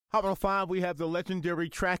Hot 105, we have the legendary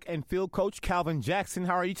track and field coach, Carmen Jackson.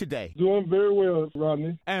 How are you today? Doing very well,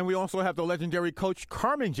 Rodney. And we also have the legendary Coach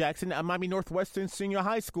Carmen Jackson at Miami Northwestern Senior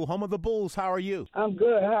High School, home of the Bulls. How are you? I'm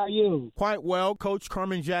good. How are you? Quite well. Coach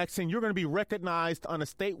Carmen Jackson, you're going to be recognized on a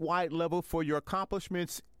statewide level for your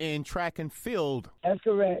accomplishments in track and field. That's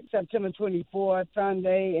correct. September 24th,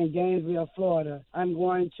 Sunday in Gainesville, Florida. I'm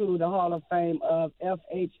going to the Hall of Fame of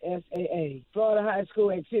FHSAA, Florida High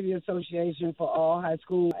School Activity Association for all high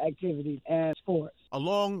school activities and sports. A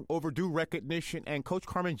long overdue recognition. And Coach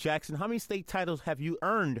Carmen Jackson, how many state titles have you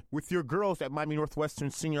earned with your girls at Miami Northwestern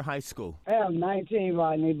Senior High School? I have 19,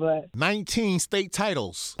 Rodney, but 19 state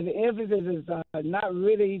titles. the emphasis is not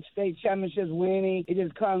really state championships winning. It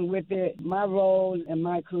just comes with it. My role in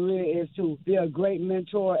my career is to be a great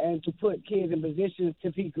mentor and to put kids in positions to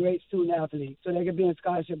be great student athletes so they can be in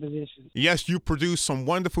scholarship positions. Yes, you produce some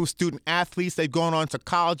wonderful student athletes. They've gone on to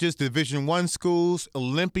colleges, Division I schools,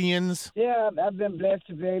 Olympians. Yeah, I've been blessed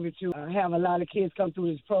to be able to have a lot of kids come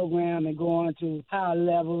through this program and go on to higher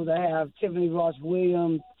levels. I have Tiffany Ross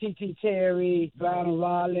Williams, T.T. Terry, Brian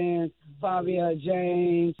Rollins, Fabia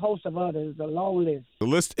James, a host of others, a long list. The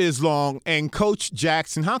list is long. And Coach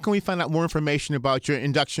Jackson, how can we find out more information about your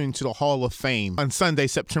induction to the Hall of Fame on Sunday,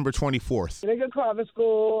 September 24th? They can call the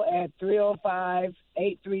school at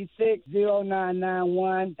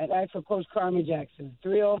 305-836-0991 and ask for Coach Carmen Jackson.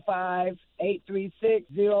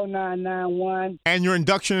 305-836-0991. And your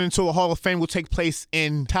induction into the Hall of Fame will take place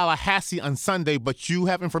in Tallahassee on Sunday, but you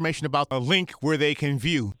have information about a link where they can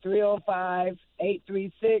view.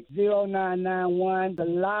 305-836-0991. A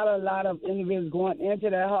lot of individuals going into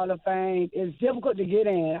that Hall of Fame. It's difficult to get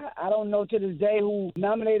in. I don't know to this day who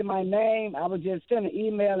nominated my name. I was just sent an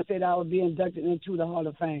email and said I would be inducted into the Hall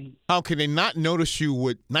of Fame. How can they not notice you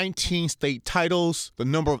with 19 state titles, the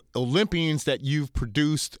number of Olympians that you've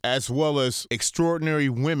produced, as well as extraordinary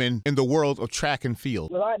women in the world of track and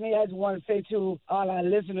field? Well, I just want to say to all our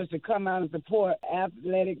listeners to come out and support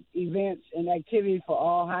athletic events and activities for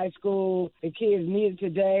all high school. The kids need it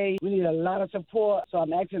today. We need a lot of support, so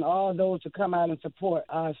I'm asking all those to come out and support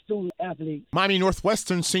our student athletes. Miami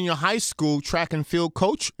Northwestern Senior High School track and field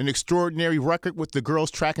coach, an extraordinary record with the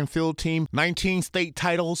girls track and field team, 19 state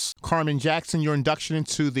titles. Carmen Jackson, your induction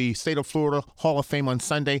into the State of Florida Hall of Fame on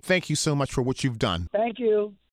Sunday. Thank you so much for what you've done. Thank you.